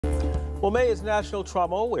Well, May is National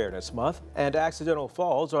Trauma Awareness Month, and accidental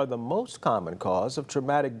falls are the most common cause of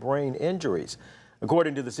traumatic brain injuries.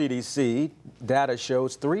 According to the CDC, data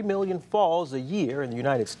shows 3 million falls a year in the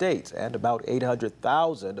United States, and about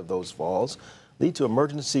 800,000 of those falls lead to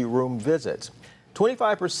emergency room visits.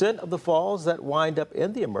 25% of the falls that wind up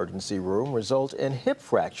in the emergency room result in hip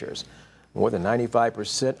fractures. More than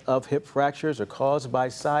 95% of hip fractures are caused by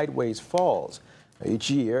sideways falls.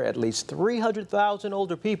 Each year, at least 300,000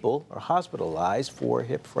 older people are hospitalized for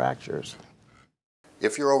hip fractures.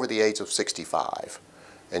 If you're over the age of 65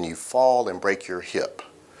 and you fall and break your hip,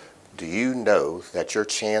 do you know that your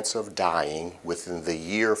chance of dying within the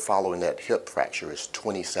year following that hip fracture is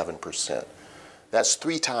 27%? That's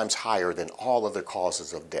 3 times higher than all other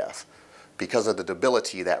causes of death because of the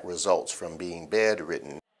debility that results from being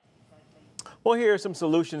bedridden. Well, here are some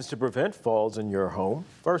solutions to prevent falls in your home.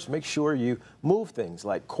 First, make sure you move things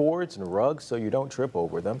like cords and rugs so you don't trip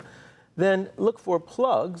over them. Then look for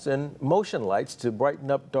plugs and motion lights to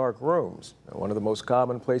brighten up dark rooms. Now, one of the most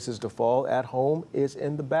common places to fall at home is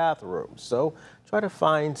in the bathroom. So try to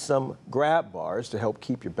find some grab bars to help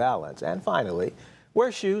keep your balance. And finally,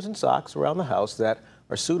 wear shoes and socks around the house that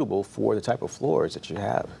are suitable for the type of floors that you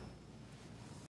have.